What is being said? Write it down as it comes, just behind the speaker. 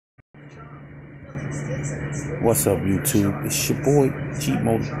What's up, YouTube? It's your boy, G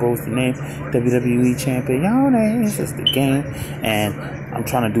Motor Bro's the name, WWE champion. Y'all names, it's the game. And I'm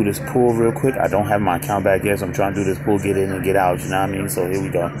trying to do this pull real quick. I don't have my account back yet, so I'm trying to do this pull, get in and get out, you know what I mean? So here we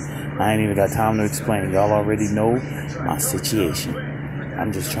go. I ain't even got time to explain. Y'all already know my situation.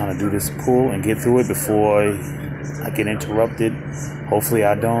 I'm just trying to do this pull and get through it before I get interrupted. Hopefully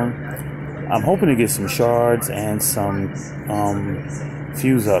I don't. I'm hoping to get some shards and some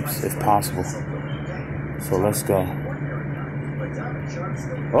fuse ups if possible. So let's go.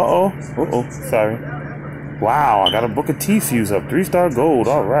 Uh-oh, sorry. Wow, I got a Booker T fuse up. 3-star gold,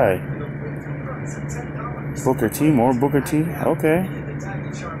 all right. Booker T, more Booker T, okay.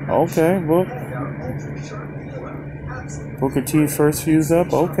 Okay, Booker T first fuse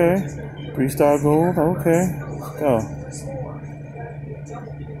up, okay. 3-star gold, okay. Let's go.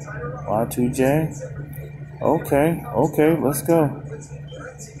 Y2J, okay, let's go.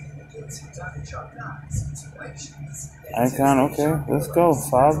 Icon, okay, let's go.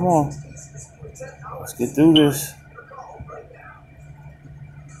 5 more. Let's get through this.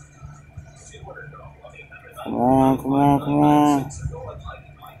 Come on.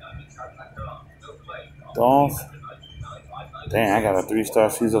 Dolph. Dang, I got a 3-star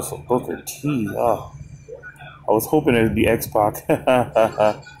fuse up for Booker T. Oh. I was hoping it'd be X-Pac.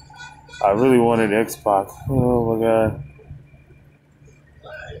 I really wanted X-Pac. Oh my god.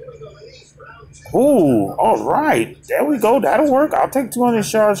 Ooh, all right. There we go. That'll work. I'll take 200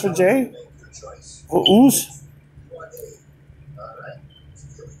 shards for Jay. Ooze.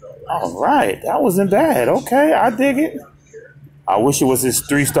 All right. That wasn't bad. Okay, I dig it. I wish it was his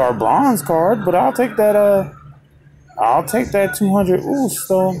 3-star bronze card, but I'll take that. I'll take that 200 ooze.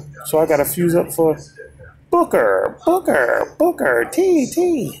 So I got to fuse up for Booker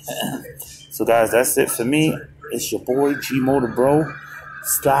T. So guys, that's it for me. It's your boy G Motor Bro.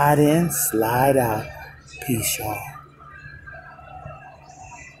 Slide in, slide out. Peace, y'all.